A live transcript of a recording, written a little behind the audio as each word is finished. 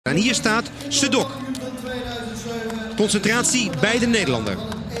En hier staat Sedok. Concentratie bij de Nederlander.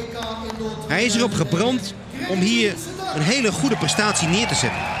 Hij is erop gebrand om hier een hele goede prestatie neer te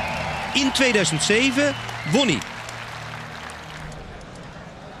zetten. In 2007 won hij.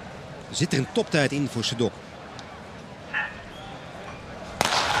 Er zit er een toptijd in voor Sedok.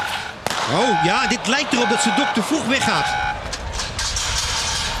 Oh ja, dit lijkt erop dat Sedok te vroeg weggaat.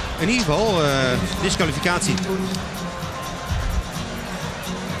 In ieder geval disqualificatie.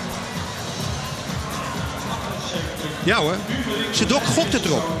 Ja hoor, Sedok gokt het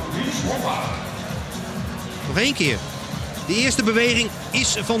erop. Nog één keer. De eerste beweging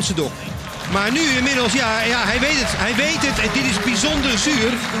is van Sedok. Maar nu inmiddels, ja, hij weet het. Hij weet het en dit is bijzonder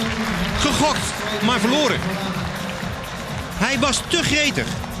zuur. Gegokt, maar verloren. Hij was te gretig.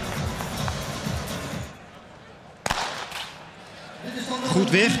 Goed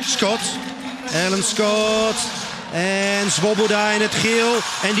weg, Scott. Alan Scott. En Swoboda in het geel.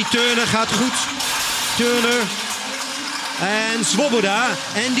 En die Turner gaat goed. Turner. En Swoboda.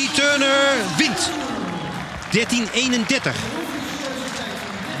 En die Turner wint. 13:31.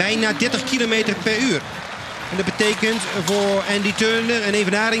 Bijna 30 km per uur. En dat betekent voor Andy Turner een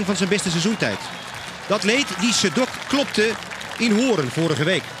evenaring van zijn beste seizoentijd. Dat leed die Sedok klopte in Horden vorige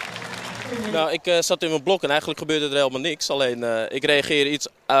week. Nou, ik zat in mijn blok en eigenlijk gebeurde er helemaal niks. Alleen ik reageer iets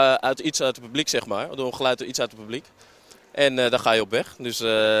uit het publiek, zeg maar. Door een geluid uit het publiek. En dan ga je op weg. Dus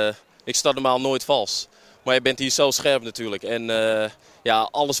ik sta normaal nooit vals. Maar je bent hier zo scherp natuurlijk. En ja,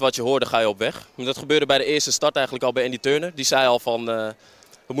 alles wat je hoorde ga je op weg. Dat gebeurde bij de eerste start eigenlijk al bij Andy Turner. Die zei al van,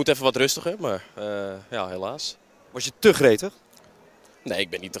 we moeten even wat rustiger. Maar ja, helaas. Was je te gretig? Nee, ik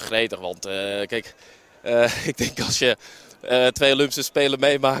ben niet te gretig. Want kijk, ik denk als je 2 Olympische Spelen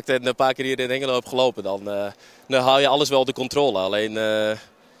meemaakt en een paar keer hier in Engeland hebt gelopen, dan haal je alles wel de controle. Alleen,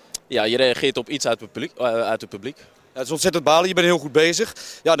 ja, je reageert op iets uit het publiek. Ja, het is ontzettend balen, je bent heel goed bezig.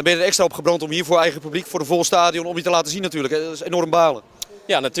 Ja, dan ben je er extra op gebrand om hier voor eigen publiek, voor de vol stadion, om je te laten zien natuurlijk. Dat is enorm balen.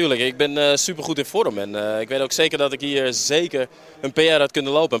 Ja, natuurlijk. Ik ben super goed in vorm. En ik weet ook zeker dat ik hier zeker een PR had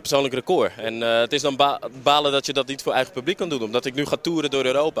kunnen lopen, een persoonlijk record. En het is dan balen dat je dat niet voor eigen publiek kan doen, omdat ik nu ga toeren door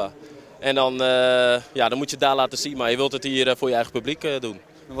Europa. En dan, ja, dan moet je het daar laten zien, maar je wilt het hier voor je eigen publiek doen.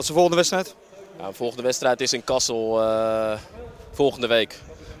 En wat is de volgende wedstrijd? Ja, de volgende wedstrijd is in Kassel volgende week.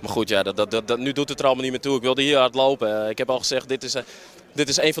 Maar goed, ja, nu doet het er allemaal niet meer toe. Ik wilde hier hard lopen. Ik heb al gezegd, dit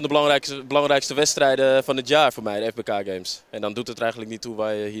is een van de belangrijkste wedstrijden van het jaar voor mij, de FBK Games. En dan doet het er eigenlijk niet toe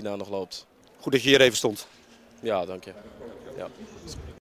waar je hierna nog loopt. Goed dat je hier even stond. Ja, dank je. Ja.